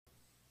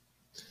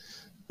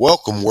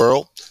Welcome,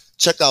 world.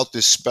 Check out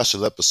this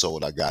special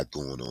episode I got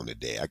going on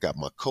today. I got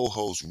my co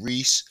host,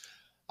 Reese.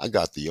 I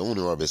got the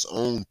owner of his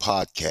own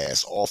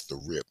podcast, Off the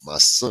Rip, my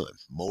son,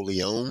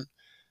 Moleon,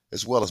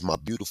 as well as my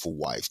beautiful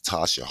wife,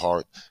 Tasha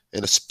Hart,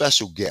 and a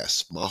special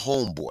guest, my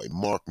homeboy,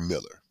 Mark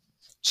Miller.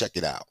 Check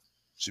it out.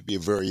 Should be a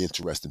very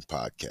interesting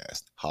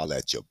podcast. Holla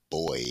at your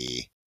boy.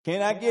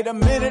 Can I get a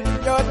minute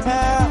of your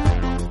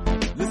time?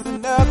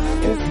 Listen up,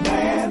 it's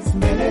Man's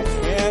Minute.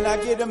 Can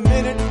I get a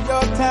minute of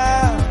your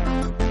time?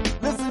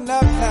 Listen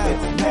up now,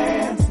 it's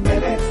Man's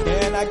Minute.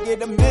 Can I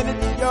get a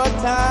minute of your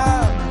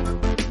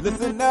time?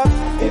 Listen up,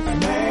 it's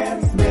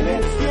Man's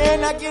Minute.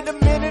 Can I get a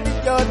minute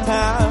of your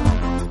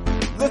time?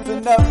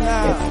 Listen up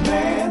now, it's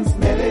Man's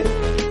Minute.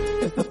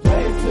 It's the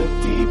place to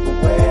keep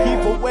aware.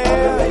 Keep aware.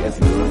 Of the latest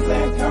news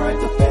and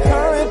current affairs.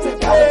 Current affairs.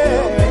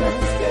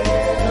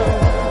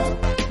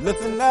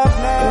 Listen up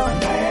now,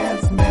 it's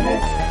Man's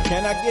Minute.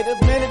 Can I get a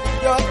minute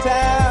of your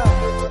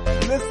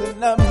time?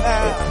 Listen up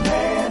now, it's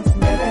Man's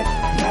Minute.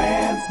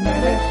 Man's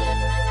Minute.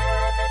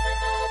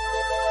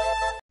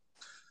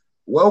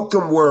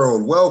 Welcome,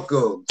 world.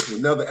 Welcome to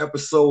another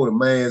episode of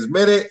Man's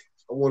Minute.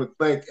 I want to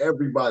thank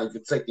everybody for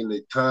taking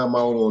the time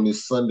out on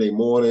this Sunday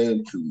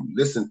morning to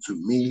listen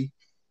to me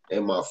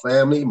and my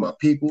family, my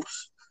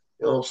peoples.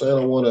 You know what I'm saying?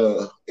 I want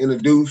to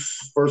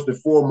introduce, first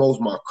and foremost,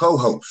 my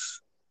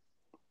co-host.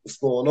 What's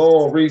going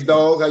on, Reese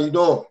Dog? How you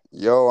doing?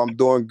 Yo, I'm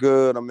doing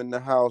good. I'm in the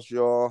house,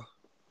 y'all.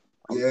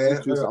 I'm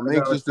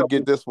anxious to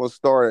get this one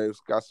started.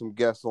 Got some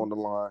guests on the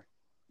line.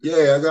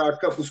 Yeah, I got a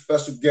couple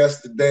special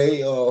guests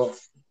today.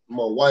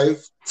 My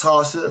wife,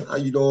 Tasha. How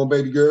you doing,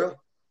 baby girl?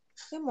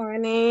 Good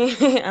morning.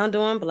 I'm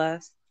doing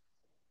blessed.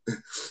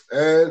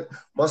 And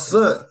my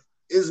son,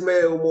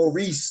 Ismail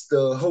Maurice,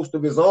 the host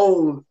of his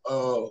own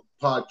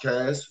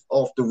podcast,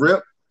 Off the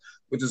Rip,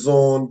 which is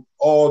on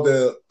all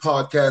the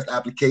podcast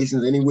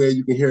applications. Anywhere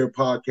you can hear a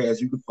podcast,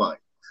 you can find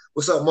it.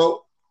 What's up,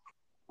 Mo?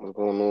 What's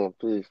going on,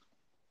 please?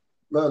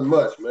 Nothing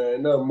much,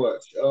 man. Nothing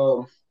much. I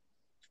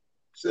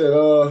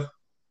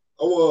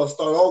want to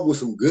start off with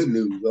some good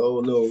news. I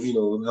don't know,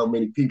 how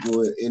many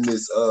people in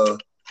this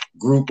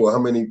group or how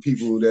many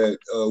people that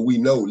we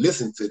know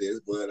listen to this,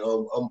 but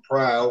I'm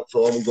proud,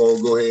 so I'm going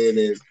to go ahead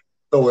and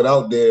throw it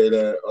out there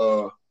that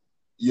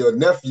your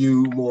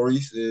nephew,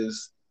 Maurice,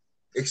 is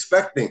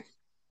expecting.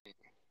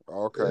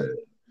 Okay.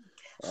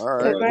 All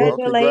right. Well,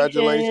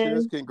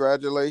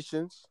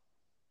 congratulations.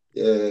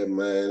 Yeah,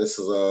 man. This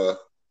is the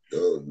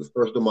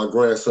first of my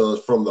grandsons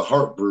from the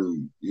Heart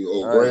Brood,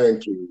 Nice.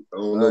 grandkids. I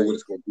don't know Nice. what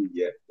it's going to be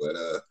yet, but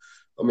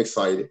I'm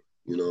excited.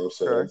 You know what I'm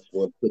saying? Okay. I just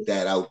want to put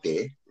that out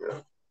there. Yeah.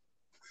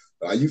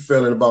 How you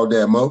feeling about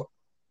that, Mo?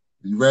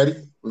 You ready?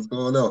 What's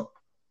going on?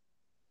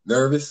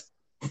 Nervous?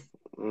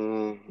 I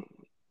don't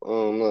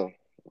know.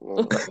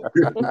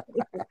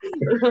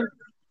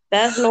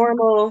 That's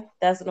normal.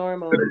 That's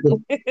normal.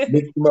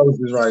 Mixed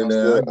emotions right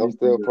now. I'm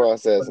still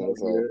processing,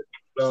 so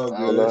All I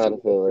don't know how to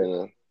feel right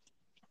now.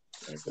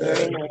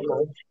 Very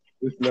normal.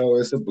 Just know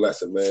it's a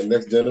blessing, man.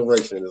 Next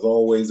generation is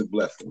always a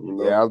blessing. You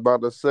know? Yeah, I was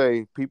about to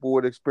say, people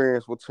with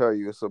experience will tell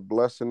you it's a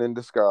blessing in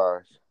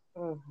disguise.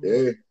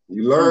 Yeah,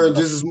 you learn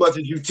just as much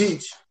as you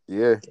teach.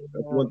 Yeah, That's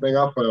one thing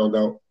I found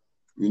out.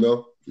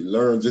 You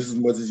learn just as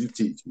much as you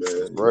teach,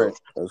 man. right.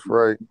 That's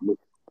right.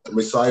 I'm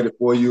excited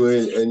for you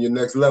and your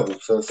next level,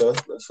 son.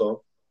 That's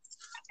all.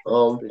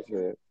 Appreciate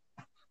it.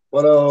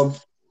 But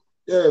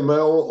yeah, man.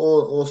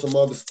 On some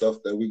other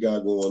stuff that we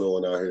got going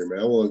on out here, man.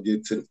 I want to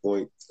get to the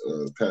point,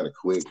 kind of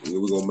quick.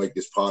 We're gonna make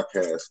this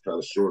podcast kind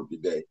of short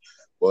today,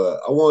 but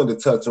I wanted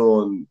to touch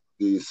on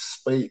the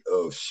spate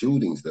of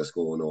shootings that's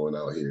going on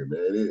out here,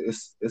 man.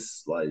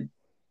 It's like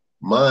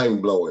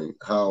mind blowing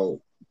how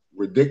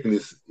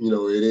ridiculous,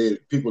 it is.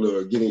 People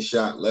are getting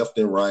shot left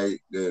and right.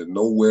 There's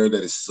nowhere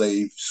that is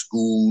safe.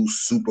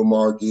 Schools,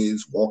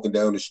 supermarkets, walking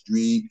down the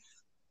street.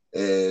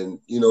 And,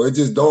 it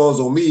just dawns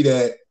on me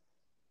that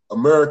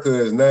America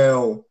is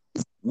now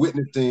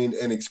witnessing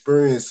and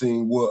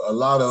experiencing what a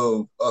lot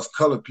of us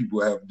colored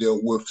people have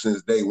dealt with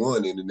since day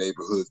one in the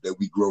neighborhoods that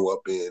we grow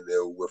up in,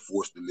 that we're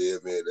forced to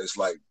live in. It's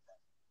like,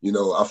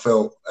 I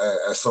felt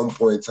at some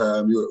point in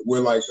time, we're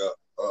like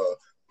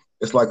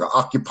it's like an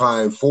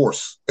occupying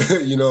force.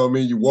 You know what I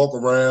mean? You walk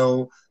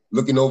around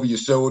looking over your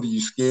shoulder, you're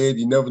scared,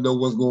 you never know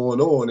what's going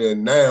on.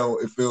 And now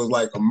it feels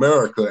like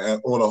America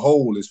on a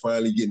whole is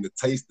finally getting a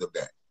taste of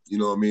that. You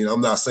know what I mean?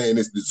 I'm not saying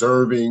it's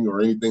deserving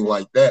or anything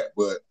like that,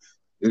 but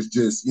it's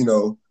just,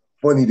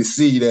 funny to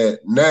see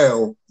that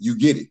now you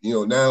get it.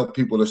 Now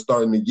people are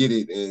starting to get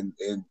it and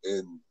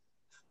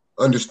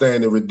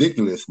understand the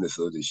ridiculousness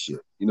of this shit.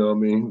 You know what I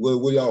mean?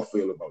 What do y'all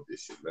feel about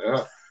this shit,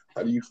 man?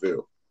 How do you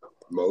feel,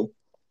 Mo?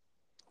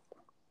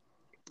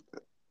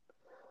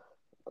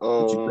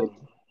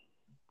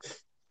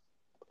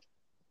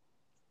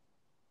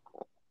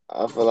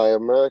 I feel like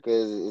America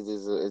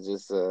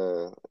is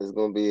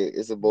gonna be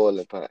it's a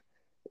boiling pot.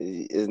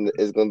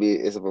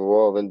 It's a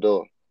revolving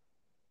door.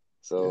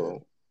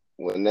 So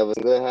whenever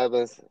something good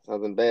happens,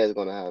 something bad is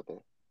gonna happen.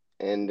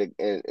 And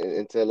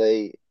until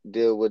they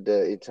deal with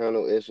the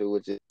eternal issue,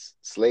 which is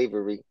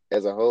slavery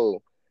as a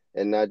whole,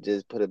 and not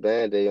just put a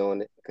band-aid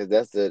on it, because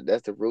that's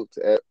the root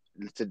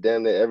to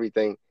damn near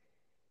everything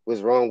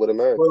was wrong with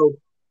America.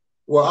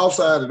 Well,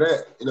 outside of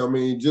that, I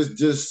mean,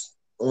 just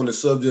on the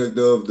subject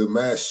of the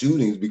mass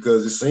shootings,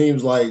 because it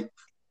seems like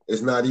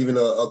it's not even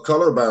a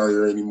color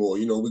barrier anymore.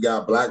 We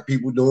got black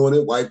people doing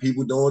it, white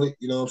people doing it.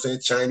 You know what I'm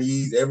saying?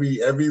 Chinese,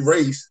 every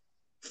race,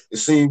 it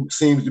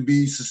seems to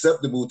be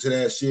susceptible to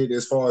that shit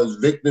as far as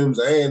victims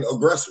and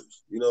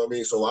aggressors. You know what I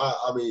mean? So I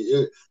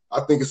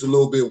think it's a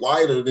little bit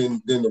wider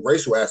than the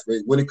racial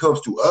aspect. When it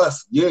comes to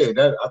us,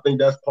 I think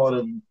that's part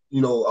of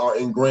our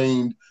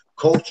ingrained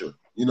culture.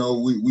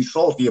 We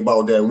salty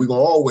about that, and we're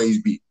gonna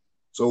always be.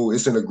 So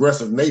it's an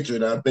aggressive nature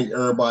that I think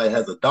everybody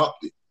has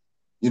adopted.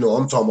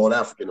 I'm talking about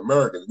African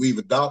Americans. We've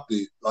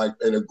adopted like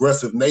an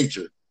aggressive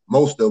nature,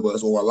 most of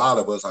us, or a lot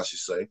of us, I should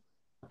say.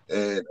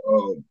 And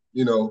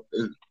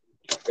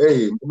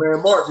hey,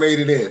 man, Mark made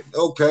it in.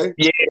 Okay.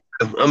 Yeah,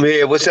 I'm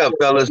here. What's up,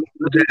 fellas?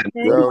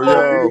 Yo.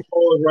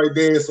 Right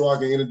there, so I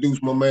can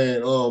introduce my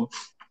man.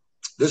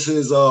 This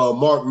is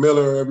Mark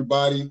Miller,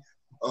 everybody.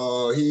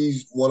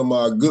 He's one of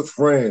my good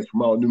friends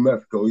from out New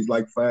Mexico. He's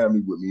like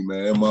family with me,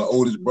 man. My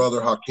oldest brother,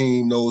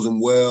 Hakeem, knows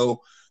him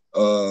well.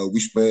 We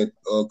spent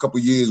a couple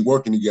years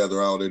working together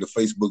out at the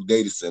Facebook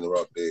data center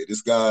out there.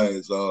 This guy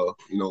is,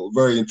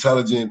 very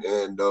intelligent,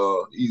 and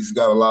he's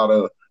got a lot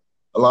of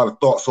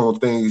thoughts on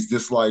things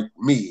just like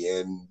me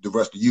and the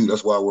rest of you.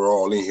 That's why we're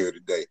all in here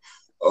today.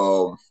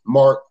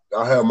 Mark,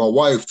 I have my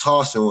wife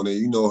Tasha on it.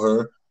 You know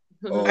her.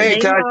 Hey, Hey,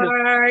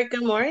 Tasha. Mark.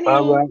 Good morning.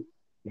 All right.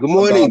 Good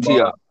morning to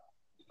y'all.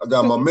 I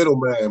got my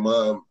middleman,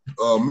 my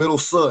middle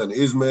son,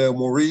 Ismail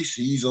Maurice.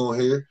 He's on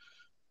here.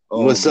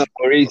 What's up,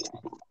 Maurice?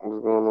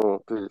 What's going on?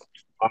 Peace.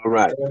 All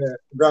right.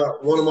 I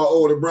got one of my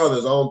older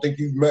brothers. I don't think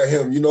you've met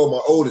him. You know my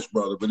oldest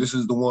brother, but this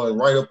is the one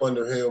right up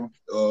under him.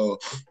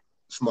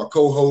 It's my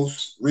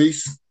co-host,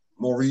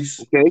 Maurice.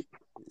 Okay.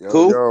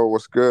 Cool. Yo,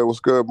 what's good? What's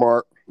good,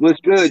 Mark?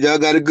 What's good? Y'all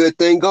got a good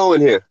thing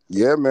going here.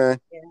 Yeah, man.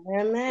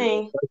 Yeah,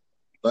 man.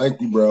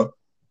 Thank you, bro.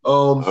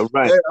 All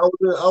right.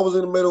 Yeah, I was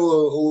in the middle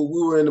of,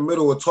 we were in the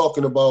middle of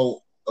talking about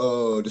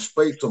the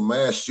spate of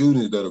mass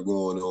shootings that are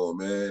going on,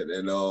 man.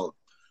 And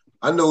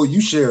I know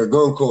you share a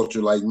gun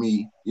culture like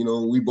me.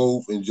 We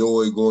both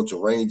enjoy going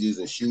to ranges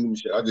and shooting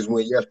shit. I just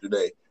went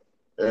yesterday.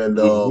 And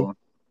I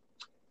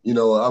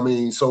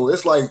mean, so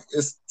it's like,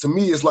 to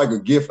me, it's like a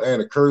gift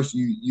and a curse.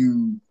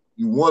 You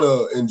want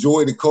to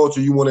enjoy the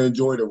culture, you want to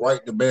enjoy the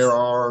right to bear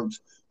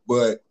arms,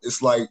 but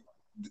it's like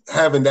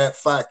having that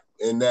fact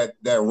and that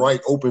right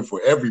open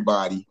for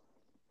everybody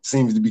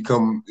seems to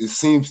becoming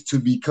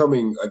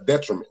a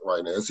detriment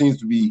right now. It seems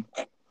to be,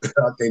 I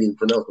can't even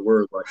pronounce the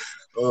word, but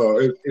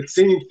it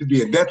seems to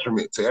be a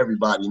detriment to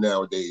everybody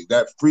nowadays.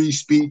 That free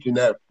speech and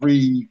that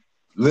free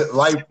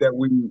life that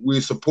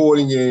we're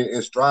supporting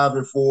and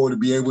striving for, to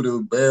be able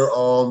to bear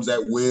arms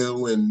at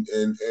will and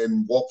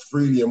walk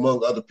freely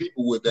among other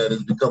people with that,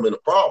 is becoming a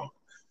problem.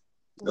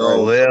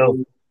 Well,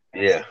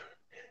 yeah.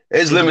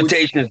 There's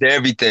limitations to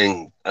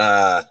everything.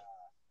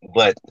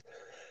 But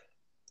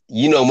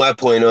you know my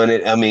point on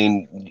it. I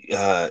mean,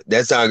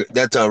 that's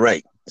all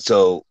right.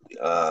 So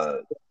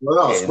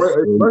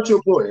express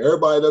your point.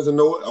 Everybody doesn't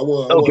know it. I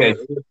want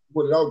to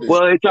put it out there.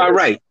 Well, it's all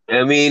right.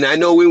 I mean, I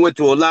know we went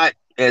through a lot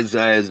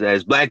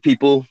as black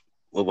people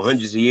over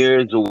hundreds of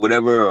years or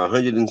whatever, or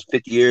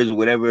 150 years or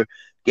whatever.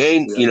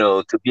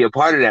 To be a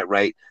part of that,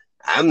 right?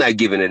 I'm not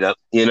giving it up,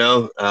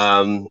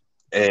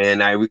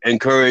 and I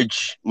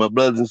encourage my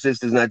brothers and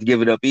sisters not to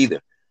give it up either.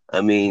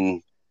 I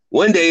mean,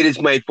 one day this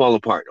might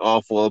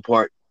all fall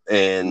apart,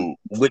 and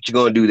what you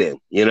gonna do then,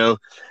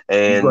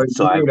 And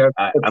so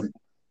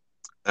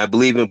I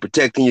believe in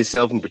protecting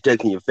yourself and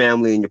protecting your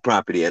family and your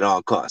property at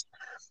all costs.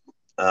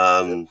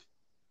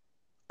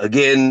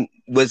 Again,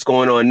 what's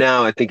going on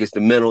now, I think it's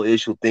the mental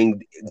issue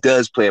thing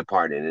does play a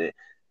part in it.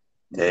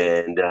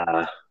 And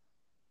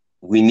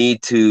we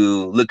need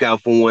to look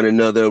out for one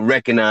another,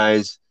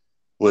 recognize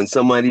when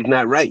somebody's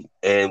not right.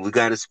 And we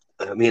got to,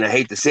 I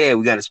hate to say it,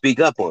 we got to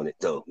speak up on it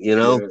though,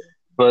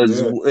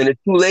 because when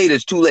it's too late,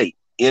 it's too late,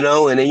 and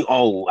then,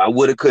 I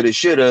woulda, coulda,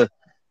 shoulda,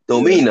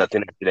 don't mean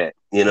nothing after that,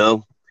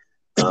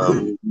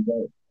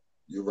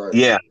 You're right.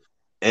 Yeah.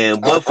 And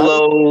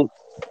Buffalo.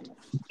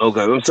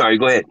 Okay, I'm sorry.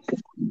 Go ahead.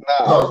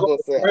 I was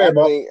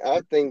gonna say, I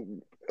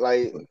think,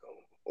 like,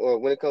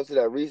 when it comes to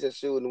that recent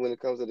shooting, when it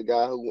comes to the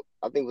guy who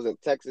I think was in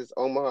Texas,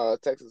 Omaha,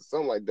 Texas,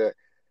 something like that.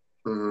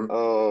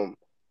 Mm-hmm.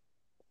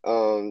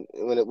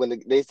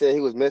 When they said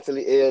he was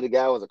mentally ill, the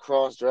guy was a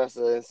cross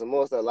dresser and some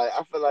more stuff. Like,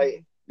 I feel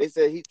like they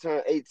said he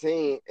turned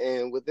 18,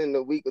 and within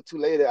a week or two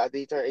later, after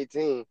he turned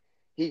 18,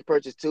 he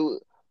purchased 2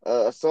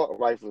 assault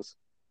rifles.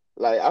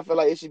 Like, I feel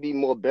like it should be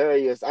more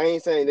barriers. I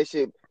ain't saying they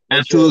should.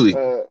 Absolutely.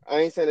 I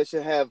ain't saying they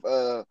should have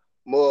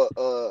more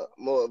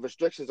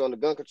restrictions on the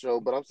gun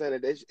control, but I'm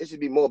saying that it should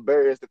be more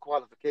barriers to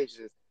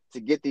qualifications to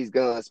get these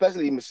guns,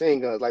 especially machine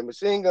guns. Like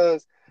machine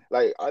guns,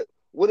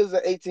 what is an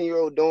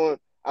 18-year-old doing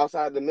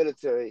outside the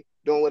military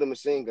doing with a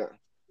machine gun?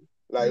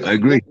 Like, I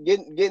agree.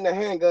 Getting a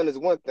handgun is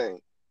one thing,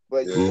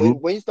 but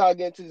when you start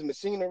getting to the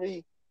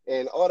machinery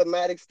and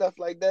automatic stuff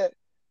like that,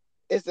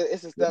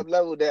 it's a step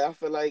level that I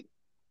feel like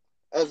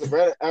as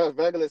a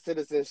regular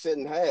citizen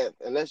shouldn't have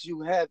unless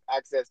you have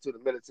access to the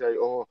military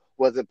or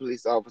was a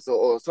police officer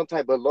or some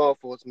type of law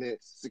enforcement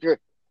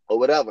security or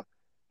whatever.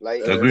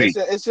 Like Agreed.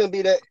 it shouldn't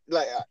be that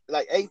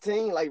like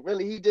 18. Like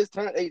really, he just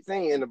turned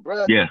 18, and the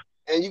bruh, Yeah.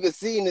 and you can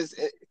see in this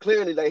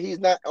clearly that he's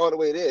not all the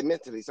way there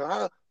mentally.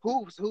 So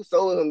who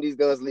sold him these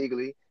guns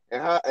legally,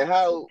 and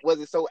how was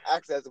it so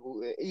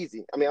accessible and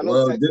easy? I mean, I know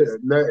Well, Texas.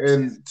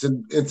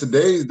 in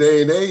today's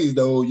day and age,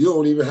 though, you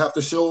don't even have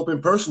to show up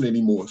in person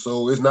anymore.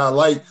 So it's not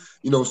like,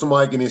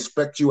 somebody can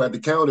inspect you at the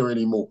counter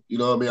anymore. You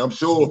know what I mean? I'm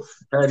sure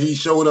had he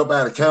showed up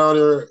at a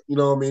counter,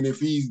 if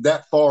he's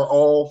that far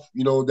off,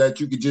 that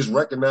you could just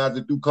recognize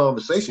it through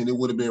conversation, it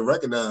would have been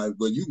recognized.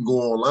 But you can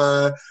go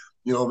online,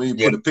 Yeah.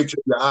 put a picture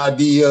of your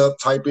ID up,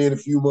 type in a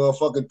few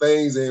motherfucking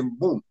things, and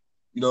boom.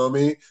 You know what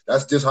I mean?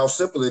 That's just how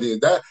simple it is.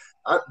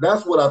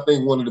 That's what I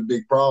think one of the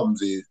big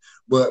problems is.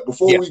 But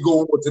before we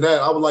go on to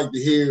that, I would like to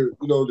hear,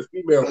 the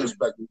female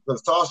perspective.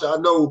 Because Tasha,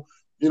 I know,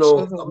 I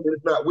mean,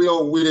 it's not, we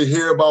didn't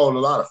hear about a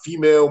lot of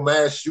female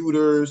mass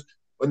shooters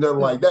or nothing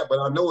like that. But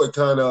I know it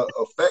kind of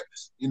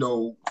affects,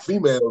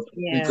 females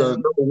because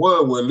number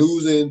one, we're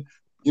losing,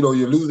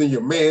 you're losing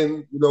your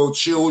men,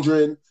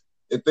 children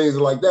and things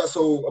like that.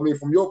 So, I mean,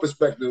 from your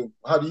perspective,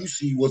 how do you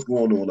see what's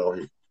going on out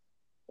here?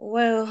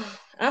 Well,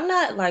 I'm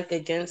not like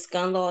against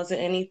gun laws or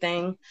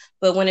anything,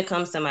 but when it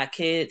comes to my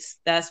kids,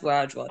 that's where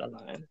I draw the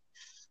line.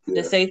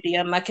 The safety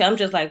of my kid, I'm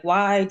just like,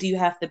 why do you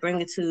have to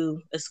bring it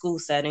to a school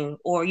setting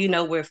or,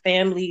 where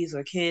families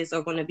or kids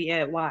are going to be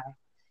at? Why?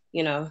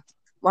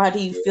 Why do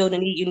you feel the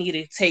need you need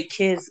to take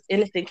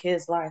innocent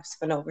kids' lives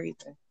for no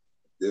reason?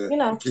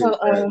 So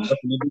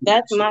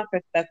that's my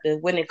perspective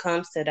when it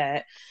comes to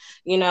that.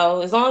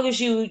 As long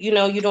as you're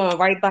doing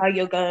right by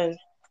your gun,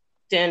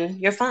 then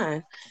you're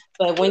fine.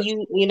 But when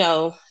you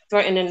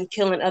threatening and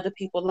killing other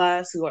people's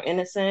lives who are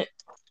innocent,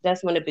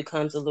 that's when it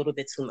becomes a little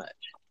bit too much.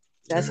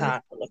 That's how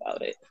I feel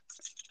about it.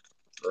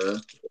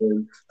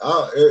 And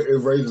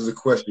it raises a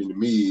question to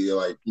me,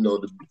 like,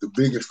 the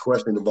biggest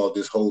question about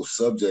this whole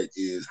subject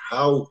is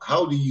how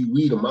do you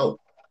weed them out?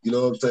 You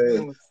know what I'm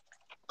saying?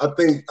 I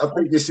think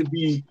it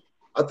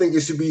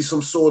should be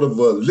some sort of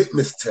a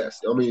litmus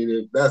test. I mean,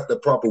 if that's the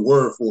proper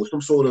word for it,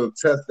 some sort of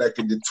test that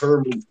can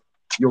determine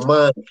your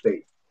mind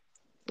state.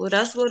 Well,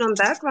 that's where them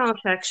background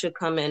checks should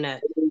come in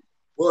at.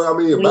 Well, I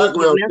mean, a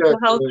background mental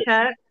health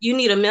check. You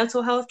need a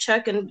mental health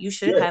check, and you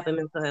should have a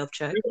mental health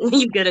check when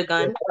you get a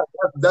gun.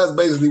 That's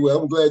basically what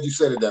I'm glad you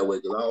said it that way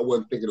because I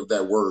wasn't thinking of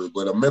that word.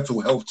 But a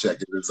mental health check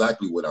is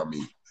exactly what I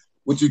mean.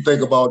 What you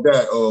think about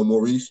that,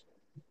 Maurice?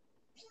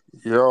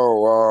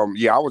 Yo,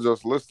 I was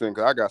just listening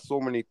because I got so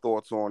many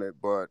thoughts on it.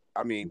 But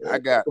I mean, I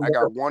got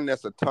one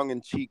that's a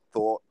tongue-in-cheek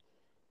thought,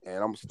 and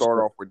I'm gonna start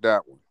off with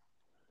that one.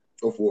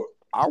 Go for it.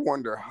 I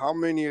wonder how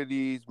many of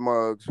these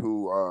mugs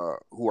who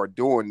are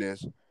doing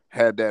this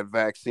had that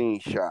vaccine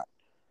shot.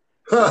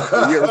 You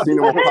ever seen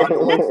them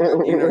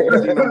apocalypse?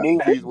 You seen the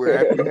movies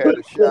where after you had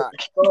a shot,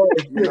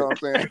 you know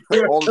what I'm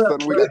saying? All of a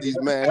sudden we got these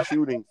mass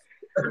shootings.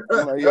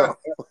 I'm like, yo,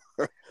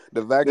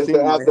 the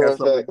vaccine might have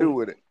something to do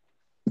with it.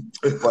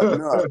 But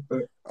no,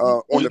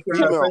 on the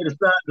female, the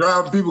shot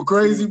driving people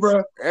crazy,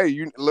 bro. Hey,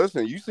 you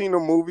listen. You seen the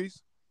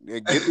movies?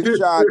 They get the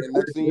shot, and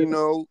next thing you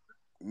know,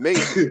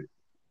 maybe.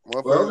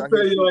 Well, I'm gonna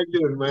tell you like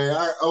this, man.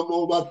 I'm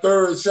on my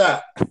third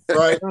shot,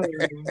 right?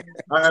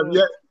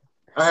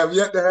 I have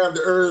yet to have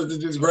the urge to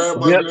just grab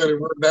my gun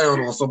and run down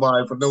on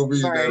somebody for no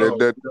reason at all.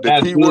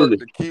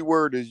 The key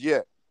word is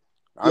yet.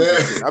 I'm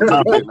just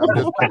kidding.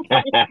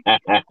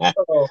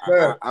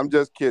 I'm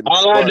just kidding.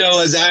 All I know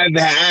is I'm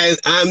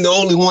the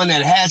only one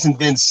that hasn't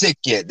been sick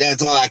yet.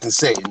 That's all I can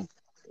say.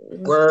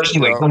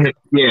 Anyway, go ahead.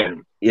 Yeah,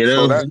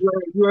 So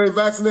you ain't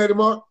vaccinated,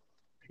 Mark?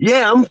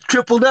 Yeah, I'm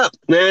tripled up,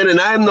 man, and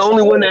I'm the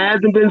only one that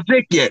hasn't been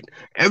sick yet.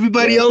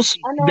 Everybody else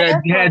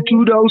that had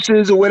 2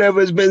 doses or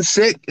whatever has been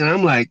sick, and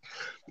I'm like,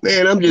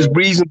 man, I'm just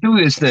breezing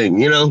through this thing,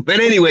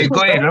 But anyway,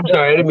 go ahead. I'm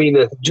sorry, I didn't mean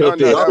to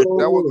jump in.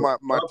 That was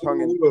my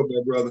tongue in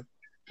brother.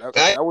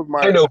 I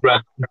know, bro.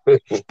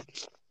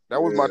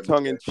 That was my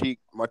tongue in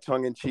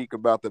cheek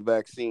about the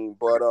vaccine.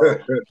 But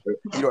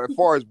as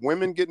far as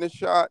women getting a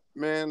shot,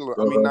 man,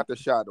 I mean not the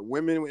shot, the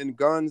women in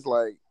guns,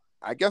 like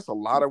I guess a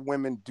lot of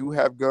women do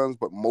have guns,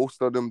 but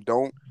most of them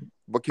don't.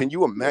 But can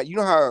you imagine? You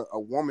know how a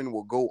woman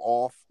will go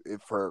off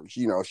if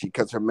she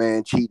catch her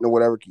man cheating or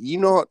whatever.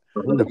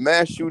 The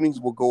mass shootings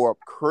will go up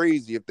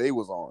crazy if they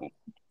was on.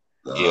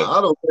 Yeah.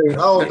 I don't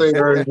think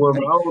every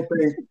woman.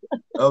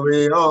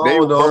 They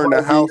burn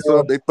the house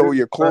up. They throw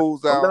your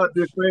clothes out. I'm not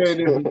just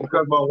saying this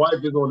because my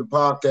wife is on the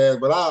podcast,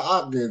 but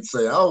I can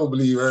say I don't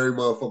believe every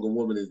motherfucking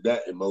woman is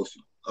that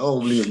emotional. I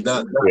don't believe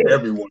not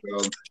everyone.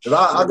 Cause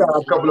I got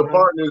a couple of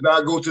partners that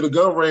I go to the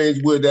gun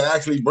range with that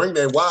actually bring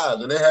their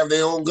wives and they have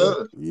their own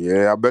guns.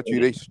 Yeah, I bet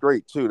you they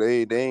straight too.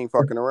 They ain't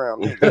fucking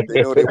around.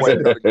 They know they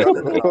wife got a gun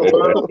in the house.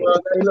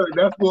 Hey, look,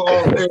 that's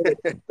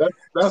what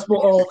That's for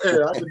off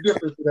air. I can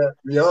difference to that,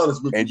 to be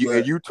honest with you.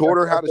 And you taught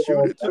her how to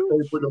shoot it I too?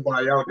 can't put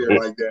nobody out there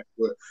like that.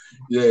 But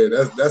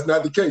yeah, that's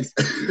not the case.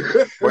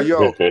 But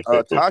yo,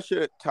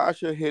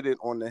 Tasha hit it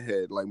on the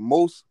head. Like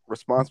most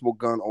responsible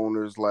gun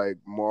owners, like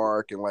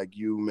Mark and like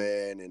you,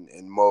 man,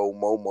 and Mo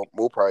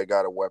probably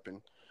got a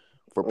weapon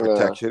for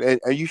protection, and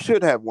you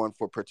should have one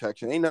for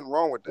protection. Ain't nothing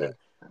wrong with that.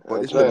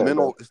 But it's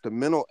the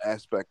mental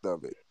aspect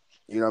of it.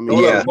 You know what I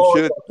mean? Yeah.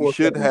 You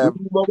should have.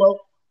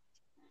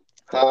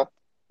 Huh?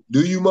 Do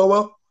you mow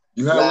up?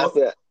 You have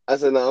one? I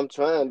said no. I'm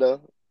trying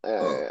though.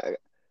 I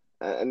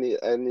need.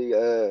 I'm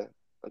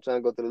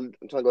trying to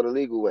go the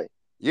legal way.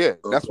 Yeah,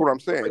 that's what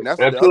I'm saying.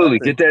 That's absolutely.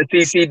 The other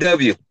thing. Get that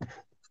CCW.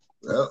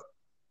 Yeah.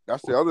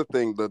 That's the other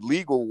thing. The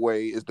legal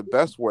way is the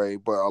best way,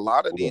 but a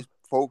lot of these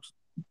folks,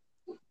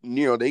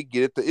 they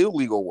get it the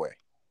illegal way.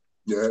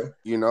 Yeah.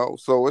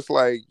 So it's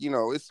like,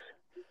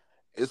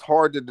 it's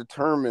hard to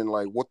determine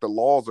like what the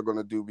laws are going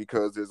to do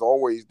because there's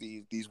always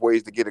these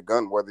ways to get a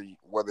gun, whether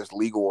it's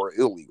legal or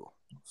illegal.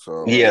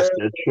 So yes,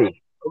 that's true.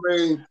 I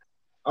mean,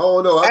 I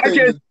don't know. I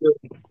think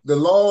the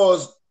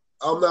laws,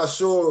 I'm not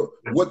sure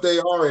what they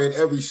are in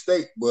every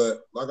state,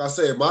 but like I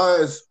said,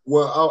 mine's,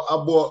 well, I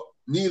bought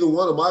neither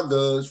one of my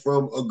guns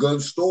from a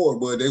gun store,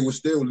 but they were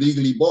still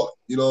legally bought,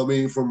 you know what I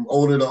mean, from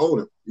owner to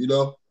owner,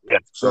 Yeah.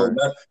 So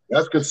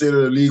that's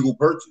considered a legal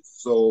purchase.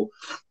 So,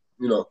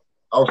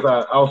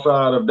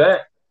 outside of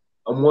that,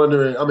 I'm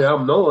wondering, I mean,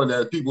 I'm knowing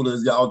that people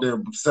that's out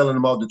there selling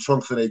them out the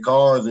trunks of their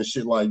cars and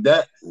shit like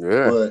that.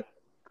 Yeah. But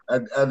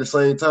at the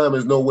same time,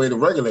 there's no way to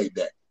regulate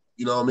that.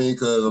 You know what I mean?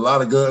 Because a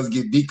lot of guns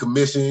get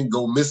decommissioned,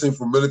 go missing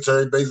from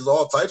military bases,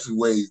 all types of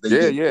ways.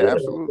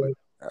 Absolutely.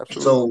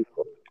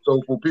 So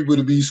for people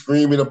to be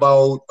screaming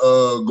about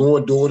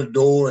going door to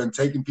door and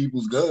taking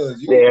people's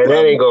guns,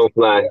 that ain't gonna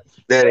fly.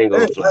 That ain't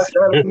gonna fly.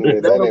 That'll be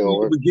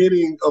the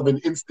beginning of an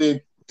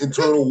instant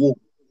internal war.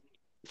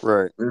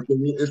 Right.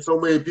 There's so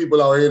many people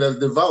out here that's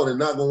devout and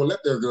not gonna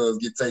let their guns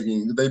get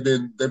taken. They've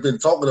been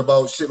talking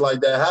about shit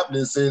like that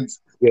happening since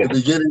the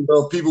beginning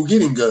of people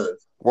getting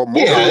guns. Well,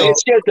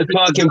 it's just a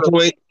talking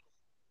point.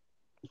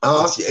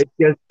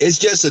 It's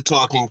just a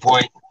talking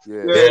point.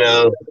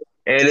 Yeah.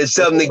 And it's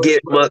something to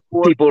get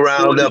people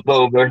riled up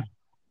over.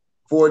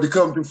 For it to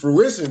come to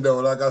fruition, though,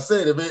 like I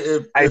said,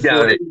 if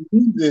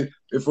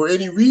for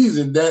any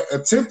reason that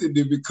attempted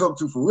to come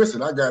to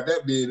fruition, I got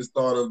that being the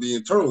start of the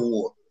internal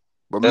war.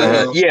 But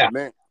man,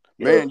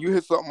 you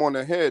hit something on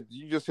the head.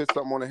 You just hit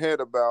something on the head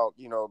about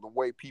the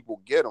way people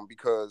get them,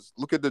 because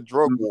look at the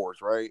drug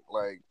wars, right?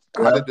 Like,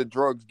 how did the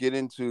drugs get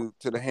into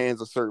the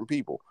hands of certain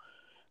people?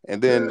 And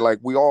then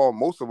like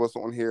most of us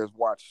on here has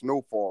watched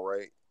Snowfall,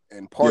 right?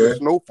 And part of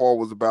Snowfall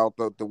was about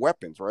the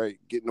weapons, right?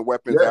 Getting the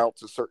weapons out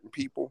to certain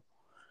people.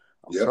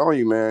 I'm telling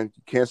you, man,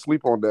 you can't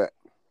sleep on that.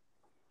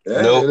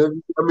 Yeah, nope.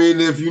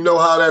 If you know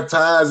how that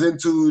ties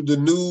into the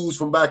news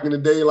from back in the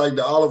day, like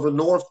the Oliver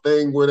North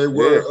thing, where they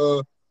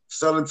were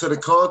selling to the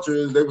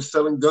Contras, they were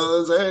selling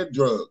guns and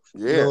drugs.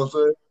 Yeah. You know what I'm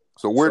saying?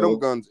 So where them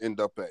guns end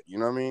up at? You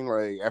know what I mean?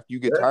 Like, after you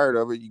get tired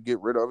of it, you get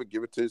rid of it,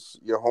 give it to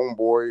your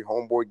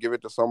homeboy, give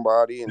it to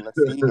somebody, and next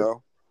thing you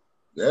know,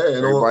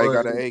 everybody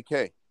got an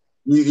AK.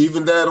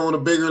 Even that on a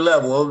bigger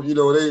level,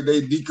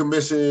 they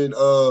decommission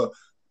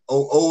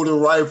older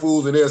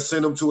rifles and they'll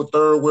send them to a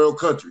third world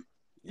country.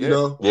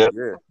 Yeah.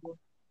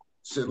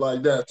 Shit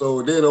like that.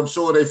 So then I'm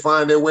sure they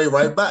find their way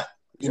right back,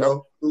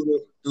 through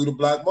the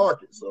black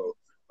market. So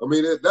I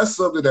mean, that's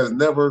something that's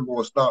never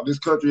going to stop. This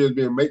country has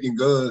been making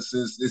guns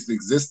since its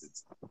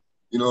existence.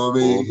 You know what I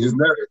mean? Mm-hmm. It's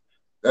never.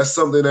 That's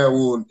something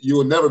that you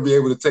will never be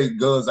able to take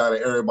guns out of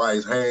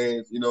everybody's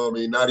hands. You know what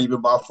I mean? Not even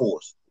by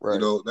force.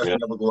 Right. That's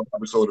never going to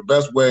happen. So the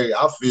best way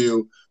I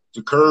feel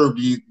to curb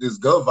this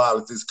gun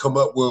violence is come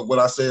up with what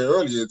I said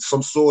earlier,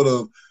 some sort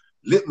of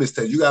litmus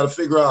test. You got to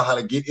figure out how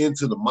to get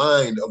into the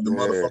mind of the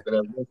motherfucker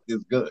that wants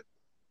this gun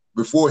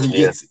before he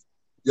gets it.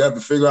 You have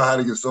to figure out how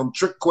to get some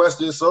trick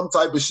questions, some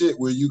type of shit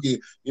where you can,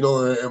 and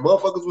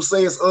motherfuckers will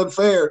say it's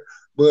unfair,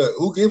 but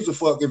who gives a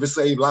fuck if it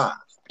saves lives?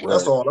 Right.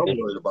 That's all I'm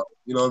worried about.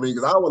 You know what I mean?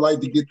 Because I would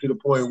like to get to the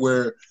point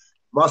where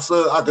I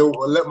can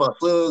let my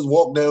sons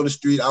walk down the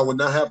street. I would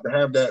not have to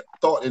have that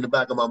thought in the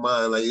back of my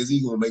mind, like, is he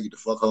going to make it the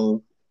fuck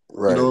home?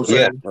 Right. You know what I'm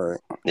saying? Right.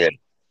 Yeah.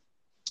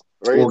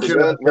 Raise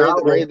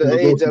the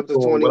age up to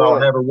 21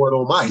 without having one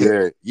on my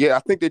head. Yeah. I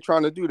think they're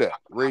trying to do that.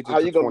 How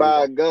you gonna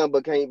buy a gun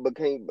but can't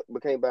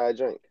buy a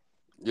drink?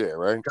 Yeah,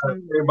 right.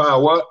 Can't buy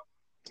what?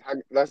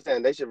 I'm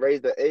saying they should raise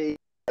the age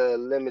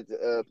limit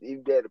if you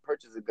get to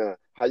purchase a gun.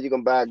 How you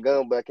gonna buy a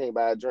gun but can't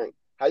buy a drink?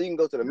 How you can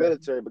go to the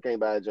military but can't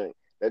buy a drink?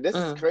 Now, this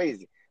is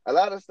crazy. A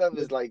lot of stuff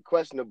is like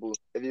questionable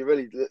if you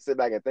really sit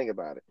back and think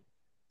about it.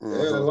 Yeah,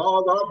 the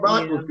laws are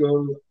backwards.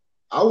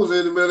 I was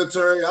in the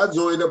military. I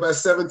joined up at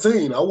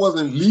 17. I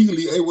wasn't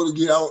legally able to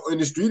get out in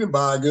the street and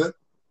buy a gun.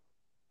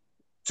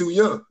 Too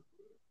young.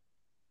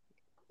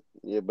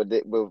 Yeah, but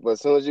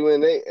as soon as you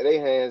in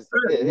their hands,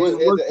 here's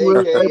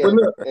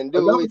the AK and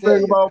do what we tell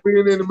you. About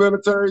being in the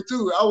military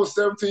too. I was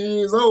 17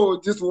 years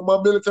old. Just with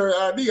my military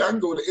ID, I can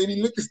go to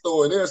any liquor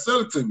store and they'll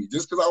sell it to me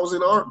just because I was in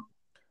the Army.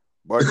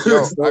 But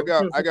yo,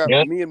 I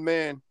got me and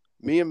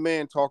Me and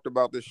Man talked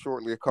about this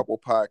shortly a couple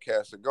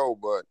podcasts ago,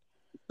 but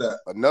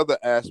another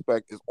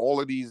aspect is all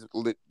of these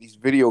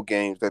video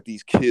games that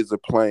these kids are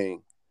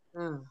playing,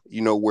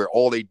 you know, where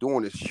all they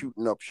doing is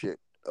shooting up shit.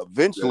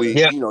 Eventually,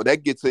 you know,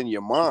 that gets in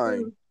your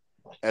mind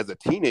as a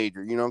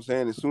teenager, you know what I'm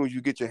saying? As soon as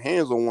you get your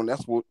hands on one,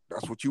 that's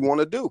what you want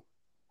to do.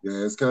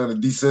 Yeah, it's kind of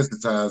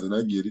desensitizing.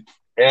 I get it.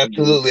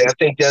 Absolutely. I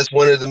think that's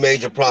one of the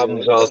major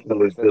problems also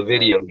with the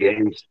video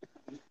games.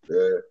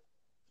 Yeah.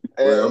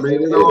 Well, I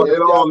mean, if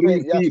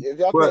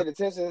y'all paid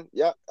attention,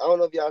 I don't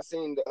know if y'all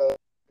seen the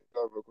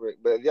real quick,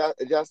 but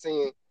if y'all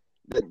seen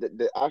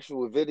the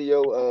actual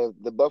video of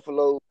the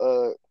Buffalo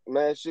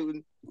mass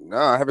shooting.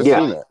 Nah, I haven't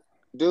seen that.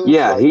 Dude,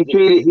 yeah, like,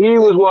 he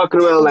was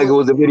walking around like it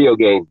was a video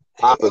game,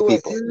 popping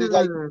people.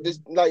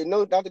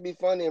 No, not to be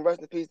funny and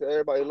rest in peace to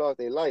everybody who lost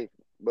their life,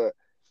 but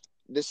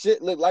the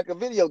shit looked like a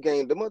video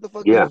game. The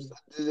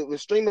motherfucker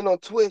was streaming on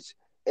Twitch,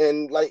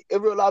 and like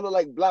it real lot of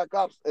like Black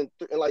Ops and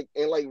like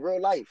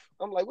real life.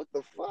 I'm like, what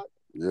the fuck?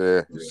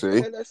 Yeah, see,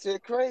 man, that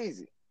shit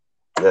crazy.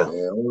 Yeah.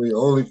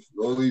 Only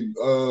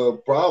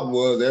problem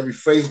was every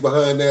face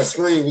behind that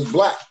screen was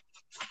black.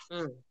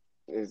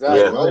 Exactly.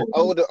 Yeah.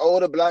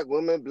 Older black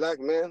women, black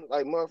men,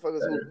 like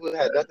motherfuckers who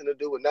had nothing to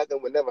do with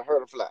nothing, would never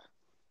hurt a fly.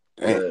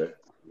 Yeah.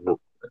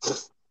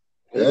 He's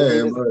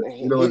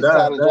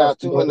trying to drive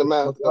 200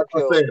 miles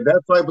uphill.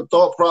 That type of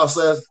thought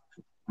process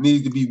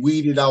needs to be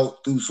weeded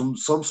out through some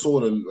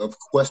sort of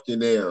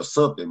questionnaire or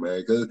something,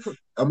 man. Because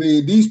I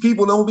mean, these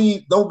people don't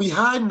be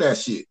hiding that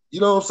shit.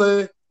 You know what I'm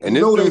saying? And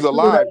this dude's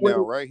alive now,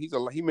 right?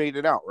 He made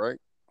it out, right?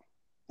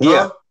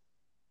 Yeah.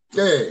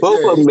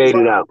 Both of them made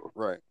it out.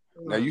 Right.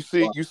 Now you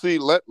see,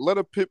 let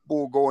a pit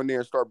bull go in there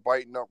and start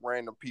biting up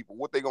random people.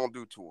 What they gonna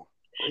do to him?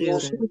 They gonna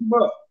shoot him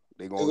up.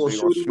 They gonna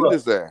shoot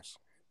his ass,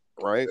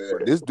 right? Yeah.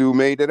 But this dude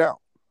made it out.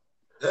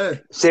 Yeah.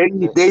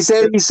 They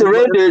said he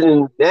surrendered,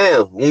 and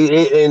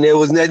and there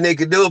was nothing they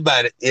could do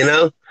about it. You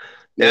know,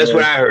 that's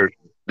what I heard.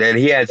 That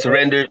he had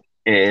surrendered,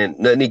 and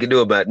nothing he could do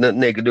about it. Nothing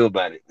they could do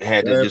about it. They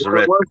had to just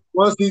arrest him.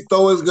 Once he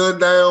throw his gun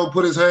down,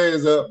 put his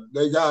hands up,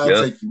 they gotta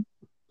take him.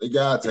 They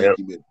gotta take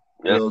him in.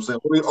 You know what I'm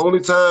saying? Only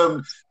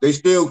time they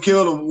still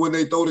kill them when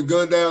they throw the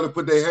gun down and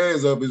put their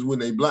hands up is when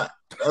they black.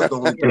 That's the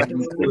only time.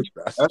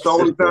 That's the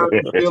only time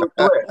they still a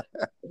threat.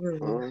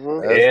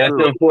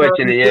 That's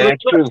unfortunate. Yeah,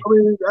 that's true.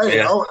 I mean,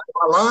 am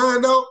I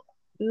lying though?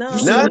 No,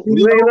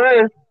 you ain't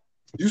lying.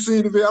 You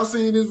seen the video? I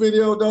seen this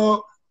video,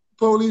 dog.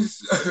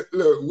 Police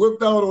look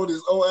whipped out on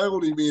his old. I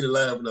don't even mean to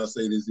laugh when I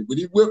say this, but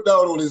he whipped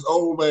out on his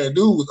old man.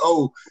 Dude was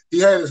old. He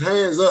had his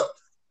hands up.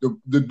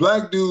 The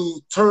black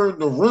dude turned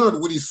to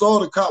run when he saw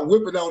the cop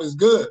whipping out his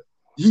gun.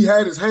 He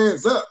had his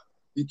hands up.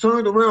 He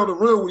turned around to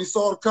run when he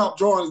saw the cop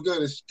drawing his gun.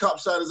 And the cop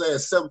shot his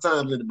ass 7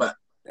 times in the back.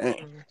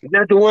 Is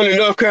that the one in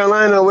North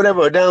Carolina or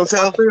whatever, or down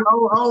south? I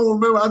don't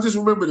remember. I just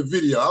remember the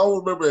video. I don't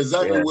remember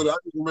exactly what. I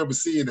just remember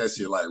seeing that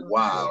shit. Like,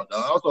 wow.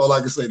 That's all I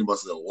can say to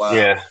myself. Wow.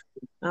 Yeah.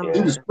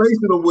 He was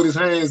facing him with his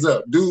hands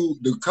up.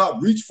 Dude, the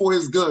cop reached for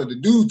his gun. The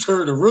dude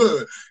turned to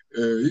run.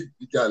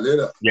 He got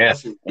lit up. Yeah,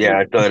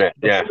 I thought that.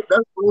 Yeah. That's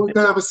the only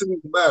time it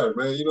seems to matter,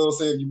 man. You know what I'm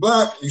saying? You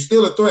black, you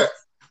still a threat,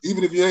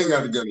 even if you ain't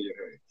got the gun in your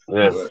hand.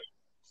 Yeah. But,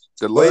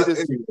 the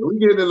latest. Anyway, we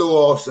getting a little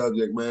off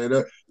subject, man.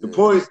 The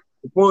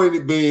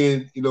point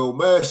being, you know,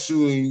 mass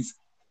shootings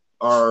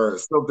are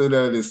something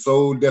that is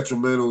so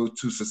detrimental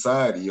to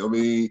society. I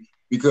mean,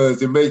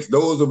 because it makes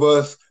those of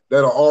us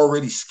that are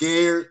already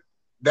scared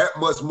that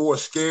much more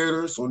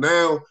scared. So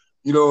now,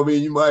 you know what I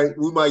mean,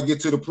 we might get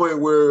to the point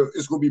where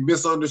it's gonna be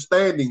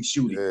misunderstanding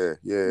shooting.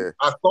 Yeah.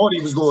 I thought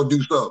he was gonna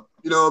do something.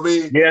 You know what I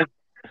mean? Yeah.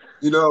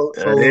 You know,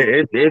 so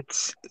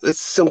it's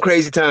some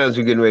crazy times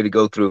we're getting ready to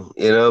go through,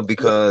 you know,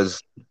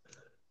 because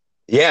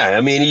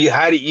I mean, you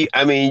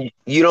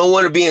don't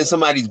want to be in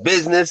somebody's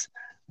business,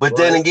 but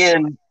then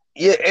again,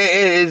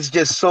 it's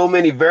just so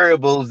many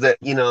variables that,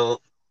 you know,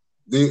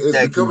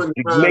 that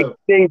make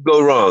things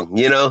go wrong,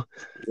 you know.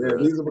 Yeah,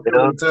 these are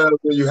becoming times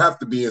when you have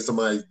to be in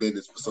somebody's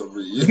business for some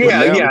reason.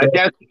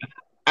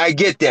 I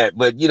get that,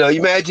 but you know,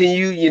 imagine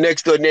your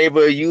next door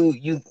neighbor,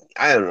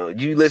 I don't know,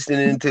 you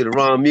listening to the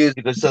wrong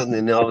music or something,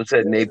 and all of a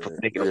sudden they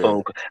making a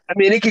phone call. I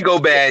mean, it could go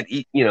bad,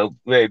 you know,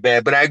 very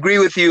bad. But I agree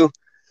with you.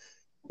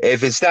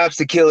 If it stops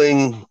the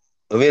killing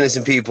of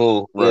innocent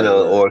people, you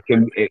know, or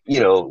can, you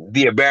know,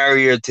 be a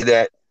barrier to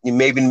that, you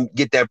maybe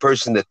get that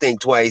person to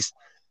think twice.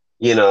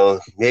 You know,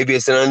 maybe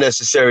it's an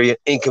unnecessary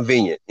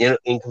inconvenience,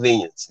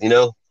 you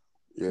know?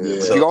 Yeah.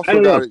 So,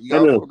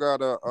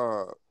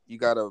 you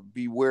gotta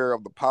beware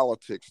of the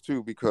politics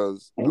too,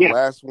 because the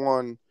last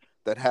one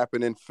that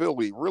happened in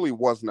Philly really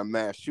wasn't a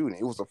mass shooting.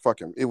 It was a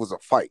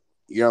fight.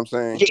 You know what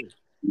I'm saying?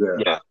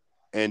 Yeah.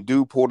 And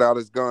dude pulled out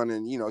his gun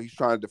and, you know, he's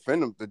trying to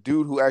defend him. The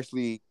dude who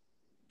actually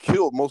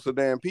killed most of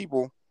the damn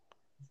people,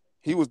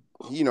 he was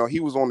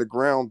on the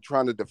ground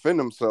trying to defend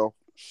himself,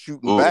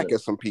 shooting back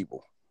at some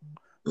people.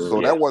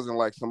 So that wasn't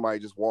like somebody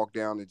just walked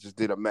down and just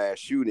did a mass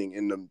shooting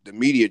and the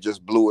media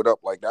just blew it up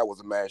like that was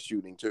a mass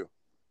shooting too.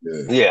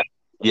 Yeah.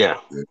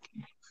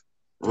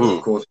 And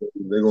of course,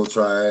 they're gonna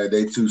try to add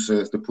their 2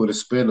 cents to put a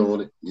spin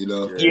on it,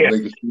 Yeah.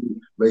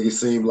 make it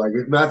seem like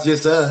it's not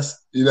just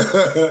us,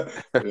 Yeah.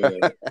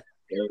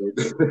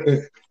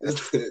 They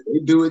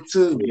do it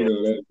too,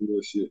 that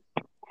bullshit.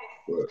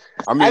 But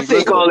I mean, I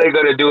think listen, all they're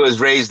gonna do is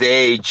raise the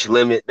age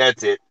limit.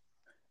 That's it.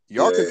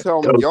 y'all can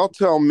tell me. Y'all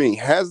tell me.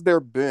 Has there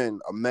been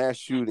a mass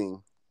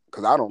shooting?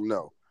 Because I don't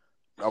know.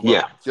 Of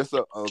just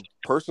a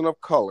person of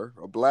color,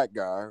 a black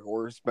guy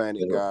or a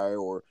Hispanic guy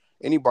or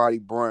anybody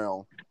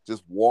brown,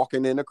 just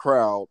walking in a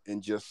crowd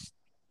and just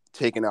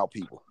taking out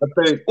people.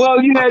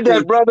 Well, you had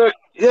that brother.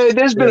 Yeah,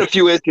 there's been a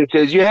few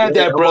instances. You had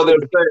that brother.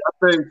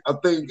 I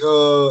think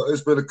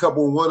it's been a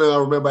couple. One I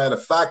remember at a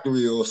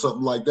factory or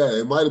something like that.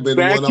 It might have been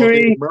the one out there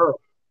in Maryland.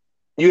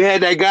 You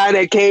had that guy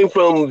that came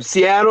from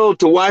Seattle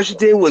to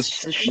Washington was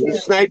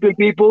sniping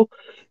people.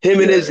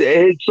 Him and his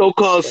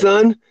so-called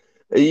son.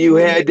 You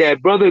had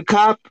that brother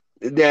cop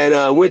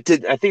that went to.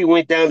 I think he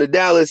went down to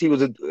Dallas. He was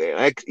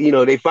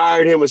they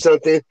fired him or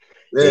something.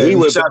 Yeah, and he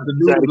went shot back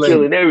the started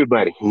killing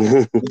everybody.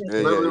 Remember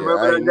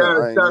that guy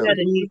that shot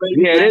the news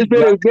lady? Yeah, there's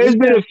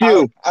been a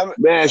few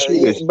mass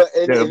shooters. But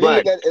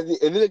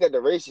if you look at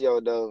the ratio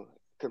though,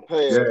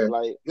 compare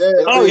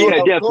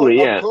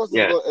definitely,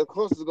 of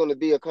course it's going to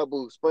be a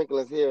couple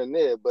sprinklers here and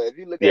there, but if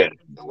you look at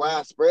the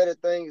widespread of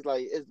things,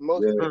 like it's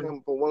mostly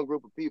coming from one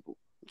group of people.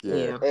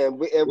 Yeah, and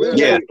we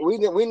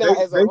not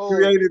as a whole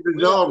created the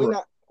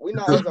genre. we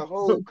not as a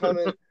whole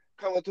coming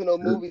to no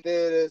movie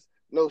theaters,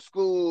 no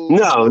schools,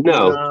 no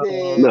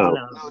kids, no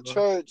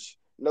church,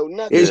 no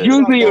nothing. It's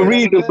usually a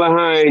reason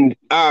behind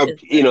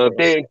if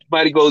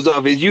anybody goes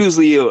off, it's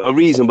usually a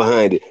reason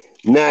behind it,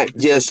 not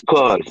just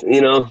cause,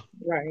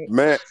 Right.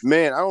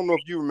 Man, I don't know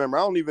if you remember. I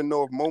don't even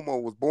know if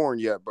Momo was born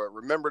yet, but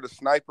remember the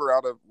sniper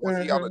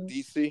was he out of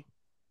DC?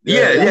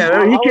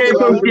 Yeah, he came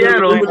from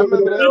Seattle. When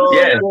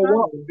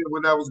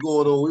that was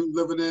going on, we were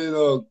living in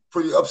a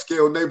pretty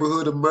upscale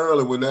neighborhood of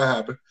Maryland when that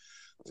happened.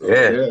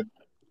 So,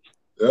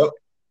 yep.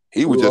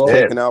 He was just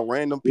taking out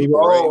random people.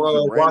 We were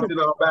all watching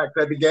our backs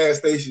at the gas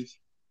stations.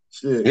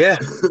 Shit. Yeah,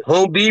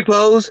 Home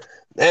Depots.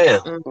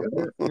 Damn.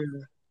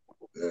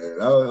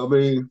 I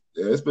mean,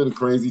 it's been a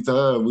crazy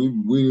time. We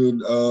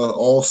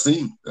all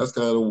seen. That's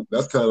kind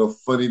of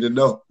funny to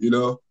know,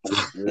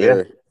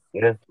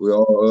 Yeah. We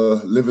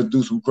all living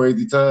through some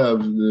crazy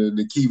times, and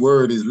the key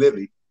word is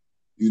living.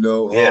 I'm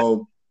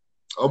gonna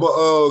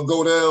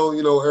go down,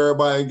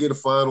 everybody and get a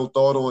final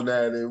thought on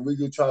that, and we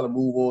can try to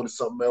move on to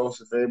something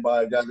else. If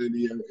anybody got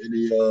any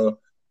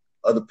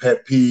other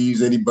pet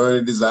peeves, any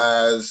burning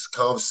desires,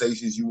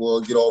 conversations you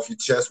want to get off your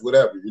chest,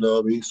 whatever, you know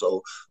what I mean?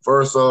 So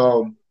first,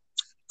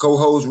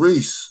 co-host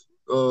Reese,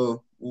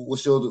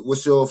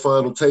 what's your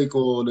final take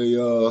on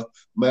the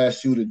mass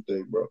shooting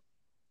thing, bro?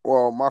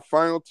 Well, my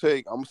final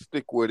take, I'm gonna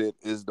stick with it,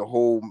 is the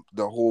whole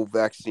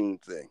vaccine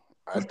thing.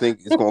 I think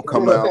it's gonna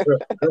come out.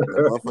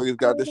 The motherfuckers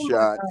got the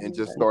shot and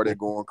just started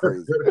going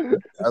crazy.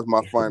 That's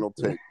my final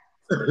take.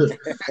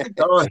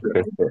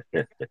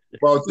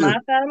 My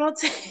final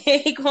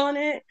take on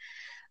it,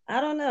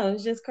 I don't know.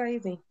 It's just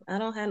crazy. I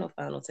don't have no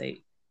final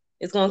take.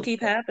 It's gonna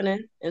keep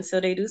happening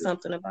until they do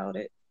something about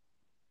it.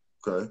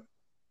 Okay,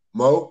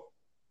 Mo.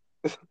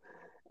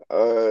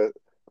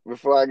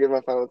 Before I give my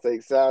final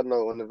take, side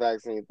note on the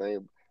vaccine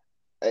thing.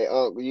 Hey,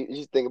 you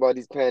should think about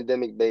these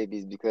pandemic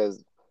babies,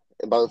 because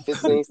about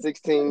 15,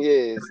 16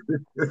 years,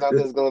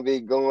 something's going to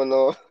be going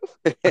on.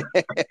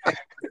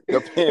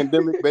 The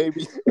pandemic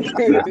baby.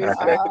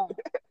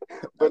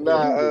 But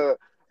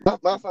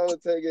my final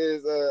take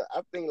is,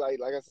 I think, like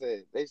I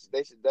said, they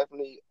should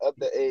definitely up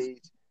the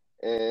age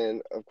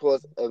and, of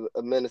course,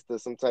 administer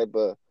some type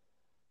of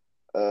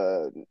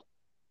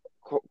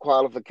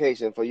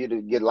qualification for you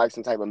to get like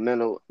some type of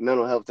mental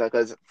health test.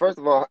 Because first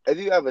of all, if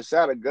you ever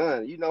shot a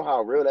gun, you know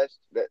how real that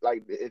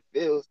like it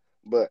feels,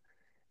 but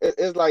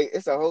it's like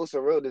it's a whole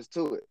surrealness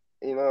to it.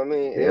 You know what I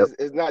mean? Yep.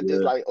 It's not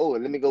just like, oh,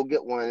 let me go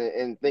get one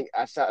and think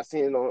I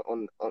seen it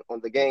on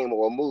the game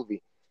or a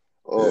movie.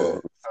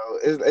 So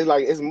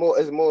it's more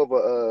of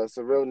a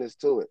surrealness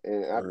to it,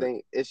 and I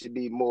think it should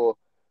be more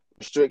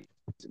strict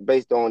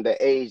based on the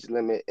age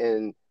limit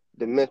and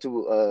the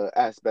mental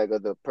aspect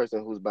of the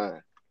person who's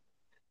buying.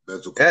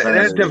 That's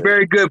a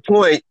very good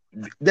point.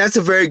 That's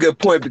a very good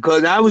point,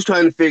 because I was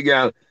trying to figure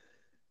out,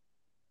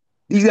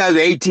 these guys are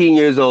 18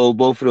 years old,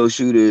 both of those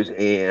shooters,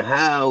 and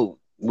how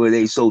were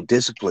they so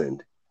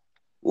disciplined?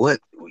 What,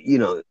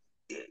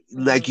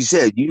 like you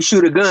said, you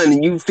shoot a gun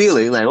and you feel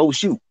it, like, oh,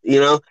 shoot,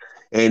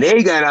 and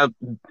they got out,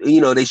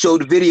 they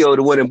showed the video,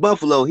 the one in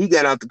Buffalo, he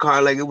got out the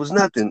car like it was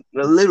nothing,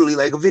 literally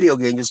like a video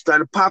game, just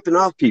started popping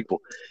off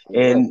people.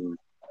 And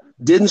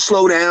didn't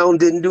slow down,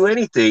 didn't do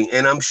anything.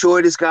 And I'm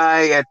sure this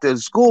guy at the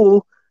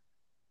school,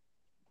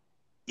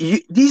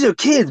 these are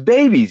kids,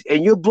 babies,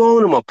 and you're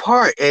blowing them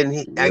apart. And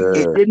it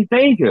didn't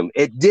faze him.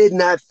 It did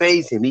not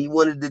faze him. He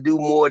wanted to do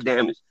more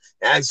damage.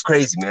 That's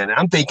crazy, man.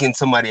 I'm thinking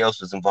somebody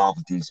else was involved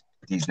with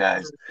these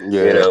guys.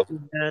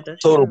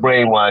 Total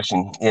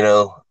brainwashing.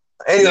 Anyway,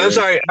 I'm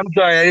sorry.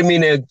 I didn't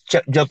mean to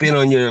jump in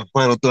on your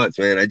final thoughts,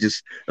 man. That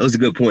was a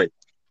good point.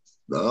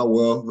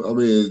 Well, I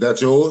mean, is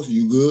that yours?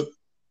 You good?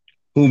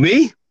 Who,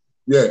 me?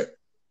 Yeah.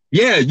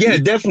 Yeah,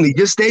 definitely.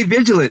 Just stay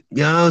vigilant,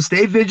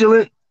 stay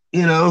vigilant,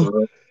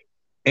 Uh-huh.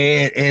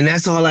 and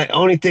that's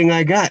only thing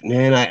I got,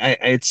 man. I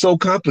it's so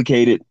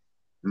complicated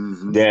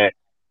Mm-hmm. that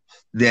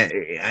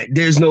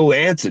there's no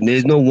answer.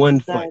 There's no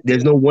one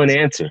there's no one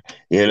answer.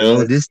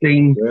 Yeah. This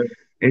thing, Yeah.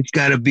 it's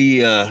got to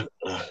be I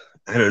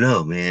don't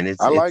know, man. I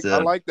It's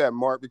like that,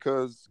 Mark,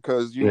 because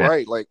you're yeah.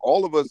 right. Like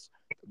all of us,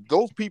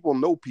 those people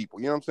know people.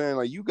 You know what I'm saying?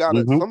 Like you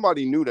gotta Mm-hmm.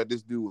 somebody knew that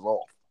this dude was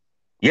off.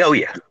 Yeah, oh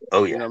yeah.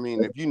 Oh You yeah. know what I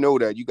mean? If you know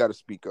that, you got to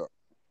speak up.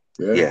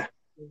 Yeah. Yeah.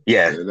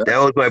 Yeah. That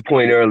was my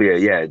point earlier.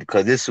 Yeah,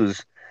 because this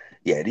was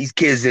these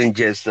kids didn't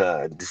just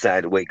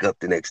decide to wake up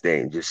the next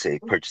day and just say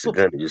purchase a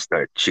gun and just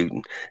start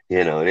shooting.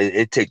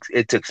 It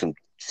took some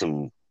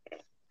Forethought.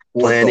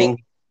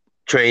 planning,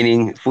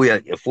 training,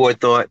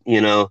 forethought.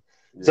 Yeah.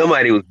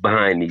 Somebody was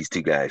behind these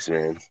two guys,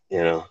 man.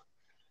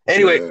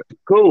 Anyway, Yeah.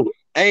 cool.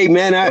 Hey,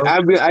 man, Huh?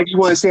 I just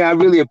want to say I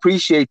really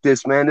appreciate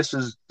this, man. This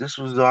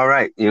was all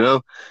right,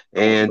 Oh,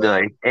 And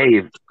man.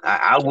 hey,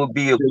 I will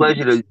be a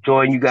pleasure to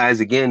join you guys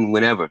again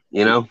whenever.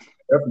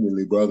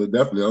 Definitely, brother.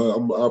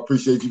 Definitely. I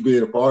appreciate you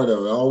being a part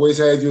of it. I always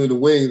had you in the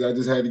wings. I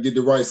just had to get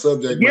the right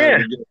subject matter Yeah.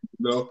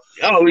 together,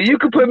 Oh, you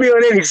can put me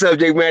on any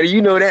subject matter.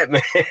 You know that,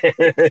 man. You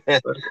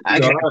I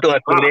know, got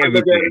thoughts on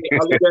everything. I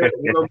look at it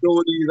when I'm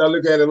doing these. I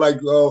look at it like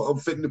I'm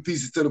fitting the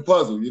pieces to the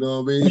puzzle. You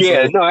know what I mean?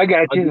 Yeah, So no, I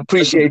got you. I get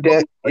Appreciate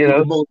that. I get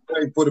the most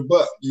bang for the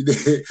buck. You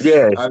did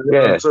Yeah, on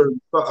yeah.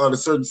 a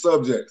certain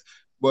subject.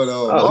 But my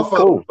Oh,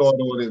 final cool. thought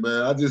on it,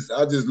 man, I just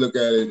look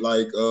at it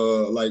like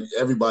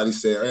everybody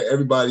said.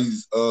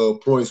 Everybody's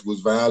points was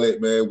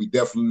valid, man. We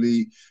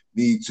definitely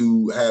need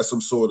to have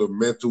some sort of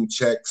mental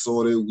checks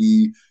on it.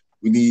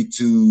 We need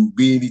to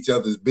be in each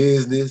other's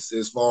business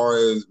as far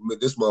as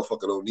this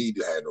motherfucker don't need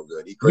to have no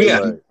gun. He Yeah, crazy.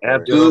 Right. You know what I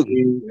absolutely.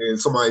 mean? And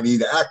somebody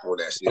need to act on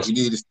that shit. We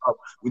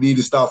need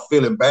to stop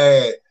feeling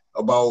bad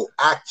about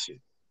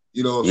action.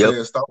 You know what I'm Yep,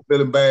 saying? Stop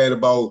feeling bad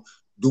about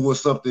doing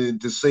something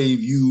to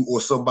save you or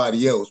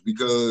somebody else,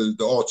 because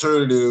the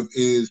alternative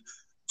is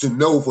to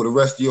know for the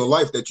rest of your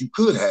life that you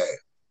could have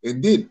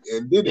and didn't,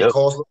 and then it yep,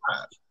 cost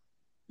lives.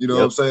 You know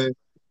what I'm yep. saying?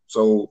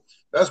 So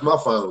that's my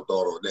final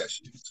thought on that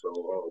shit.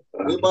 So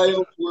anybody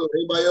else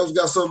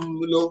got something, a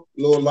little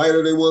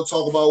lighter they want to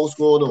talk about? What's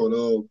going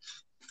on?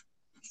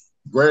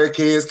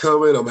 Grandkids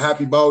coming. I'm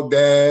happy about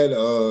that.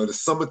 The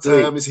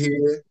summertime is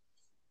here.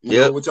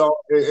 Yep. What y'all?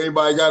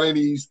 Anybody got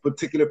any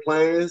particular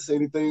plans?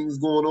 Anything's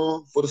going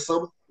on for the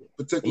summer? You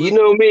Particular?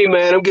 know me,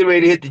 man. I'm getting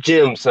ready to hit the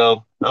gym,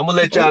 so I'm gonna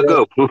let y'all Okay.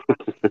 go.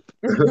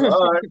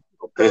 All right.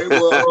 Okay.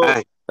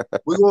 Well,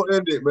 we're gonna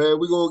end it, man.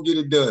 We're gonna get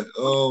it done.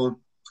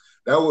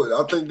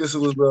 I think this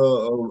was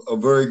a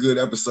very good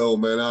episode,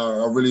 man.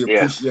 I really Yeah,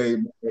 appreciate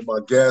my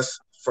guests.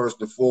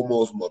 First and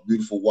foremost, my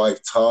beautiful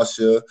wife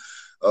Tasha,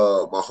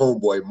 my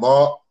homeboy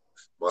Mark,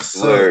 my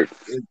son word.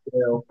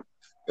 Intel,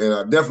 and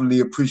I definitely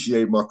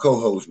appreciate my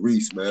co-host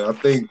Reese, man. I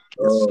think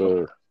Yes,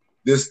 sir.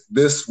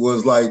 this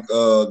was like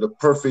the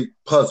perfect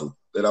puzzle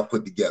that I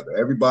put together.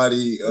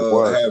 Everybody It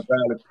was. had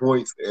valid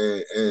points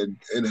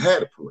and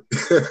had a point.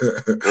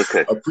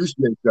 Okay. I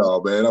appreciate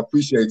y'all, man. I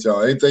appreciate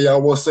y'all. Anything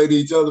y'all want to say to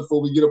each other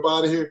before we get up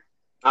out of here?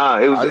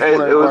 It was I just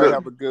want it was everybody to a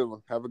have a good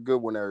one. Have a good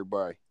one,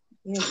 everybody.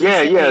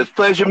 yeah. It's a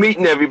pleasure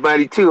meeting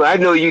everybody too. I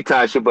know you,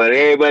 Tasha, but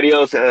everybody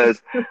else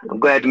has. I'm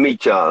glad to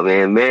meet y'all,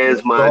 man. Man's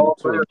It's my all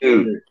Too.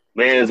 dude. family.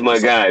 Man's my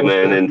It's guy, all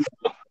man. family. And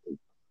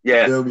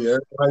yeah, Feel me?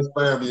 Everybody's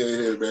family in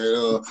here,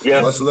 man.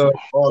 yep. Much love to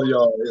all of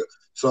y'all.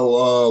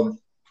 So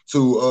to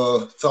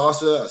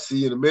Tasha, I see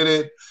you in a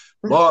minute.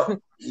 Mark,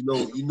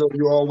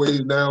 you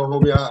always down,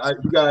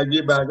 homie. We gotta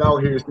get back out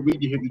here so we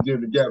can hit the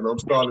gym together. I'm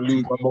starting to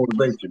lose my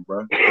motivation,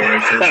 bro. You know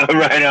what I'm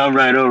saying? All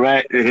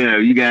right. Yeah,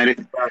 you got it.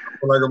 I feel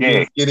like I'm Yeah.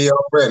 getting skinny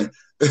already.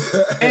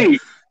 Hey,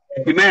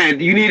 man,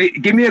 you need to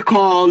give me a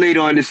call later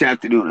on this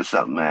afternoon or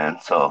something, man.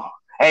 So,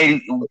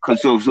 hey,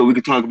 so we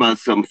can talk about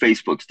some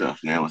Facebook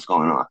stuff, man. What's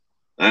going on? All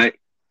right.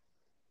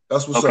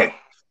 That's what's Okay. up.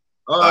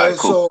 All All right. right,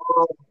 Cool. so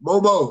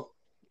Momo,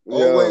 Yo,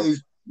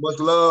 always much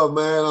love,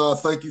 man.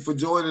 Thank you for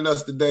joining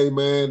us today,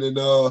 man. And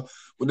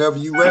whenever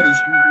you ready,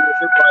 shoot me an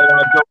invite.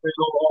 I'll jump in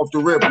off the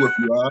rip with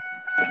you. All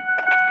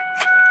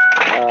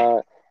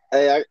right?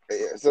 hey,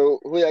 so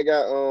who I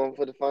got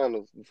for the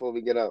finals before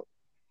we get out?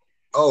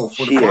 Oh,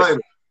 for the Shit. final.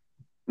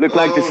 Look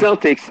like the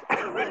Celtics.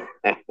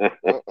 I'm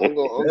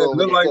going with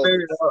Look the like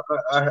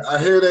Celtics. I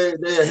hear they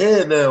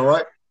ahead now,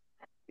 right?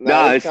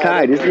 Nah, It's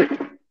tied, up isn't now. it?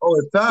 Oh,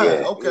 it's tied.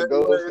 Yeah. Okay.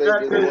 Golden Well, in State that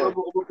just case, won. I'm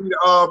gonna be the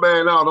odd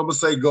man out. I'm gonna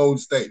say Golden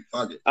State.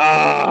 Fuck it.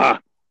 Ah.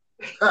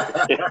 Say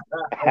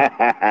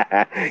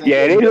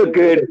Yeah, they Golden look State.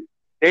 good.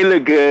 They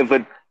look good,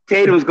 but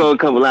Tatum's gonna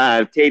come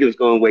alive. Tatum's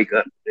gonna wake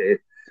up. Yeah,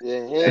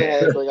 he ain't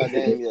had a breakout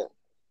game yet.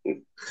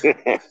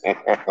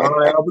 All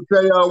right, I'm gonna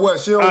tell y'all what.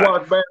 She don't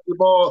watch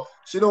basketball.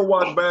 She don't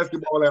watch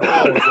basketball at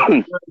all. So I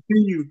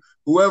guarantee you,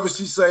 whoever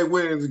she say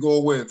wins is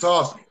gonna win.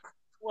 Toss it.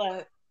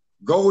 What?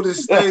 Golden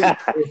State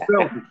or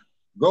Celtics.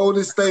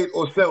 Golden State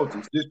or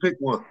Celtics. Just pick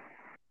one.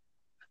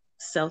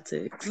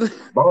 Celtics.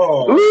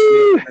 Ball. Woo!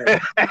 All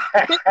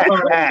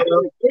right,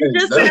 well, It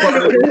just that's sounded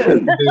probably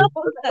good.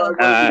 All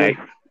right.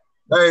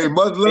 Hey,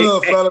 much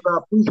love, fellas. I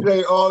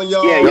appreciate all of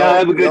y'all. Yeah, y'all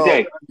have a good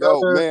day.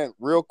 Yo, man,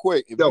 real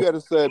quick. If you had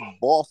said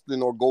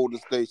Boston or Golden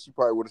State, she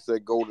probably would have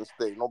said Golden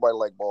State. Nobody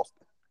like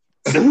Boston.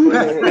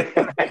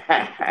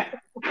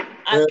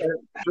 Yeah,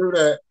 true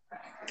that.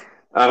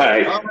 All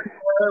right. All right,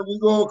 man. We're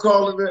going to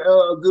call it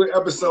a good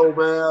episode,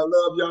 man. I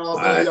love y'all,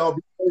 man. Right. Y'all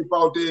be safe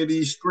out there in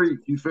these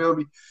streets. You feel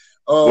me?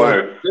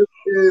 Word. This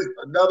is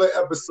another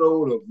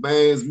episode of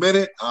Man's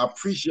Minute. I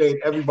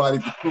appreciate everybody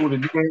for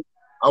tuning in.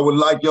 I would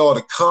like y'all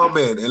to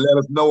comment and let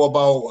us know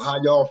about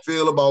how y'all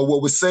feel about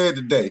what was said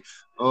today.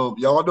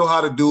 Y'all know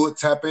how to do it.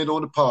 Tap in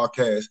on the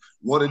podcast.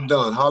 One and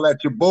done. Holla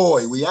at your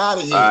boy. We out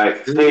of here. All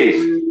right.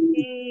 Peace.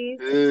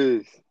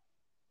 Peace.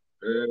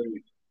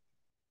 Peace.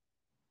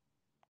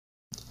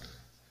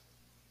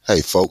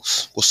 Hey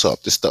folks, what's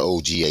up? This is the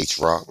OGH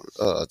Rock.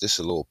 This is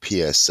a little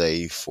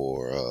PSA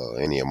for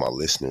any of my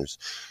listeners.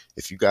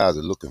 If you guys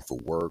are looking for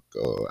work,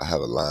 I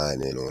have a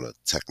line in on a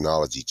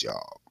technology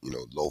job,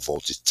 low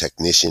voltage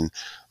technician.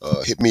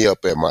 Hit me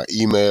up at my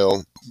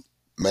email,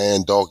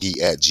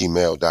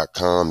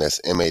 mandoggy@gmail.com.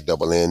 That's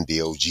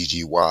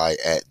MANNDOGGY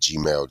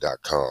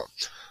 @gmail.com.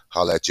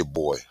 Holla at your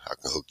boy. I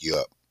can hook you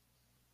up.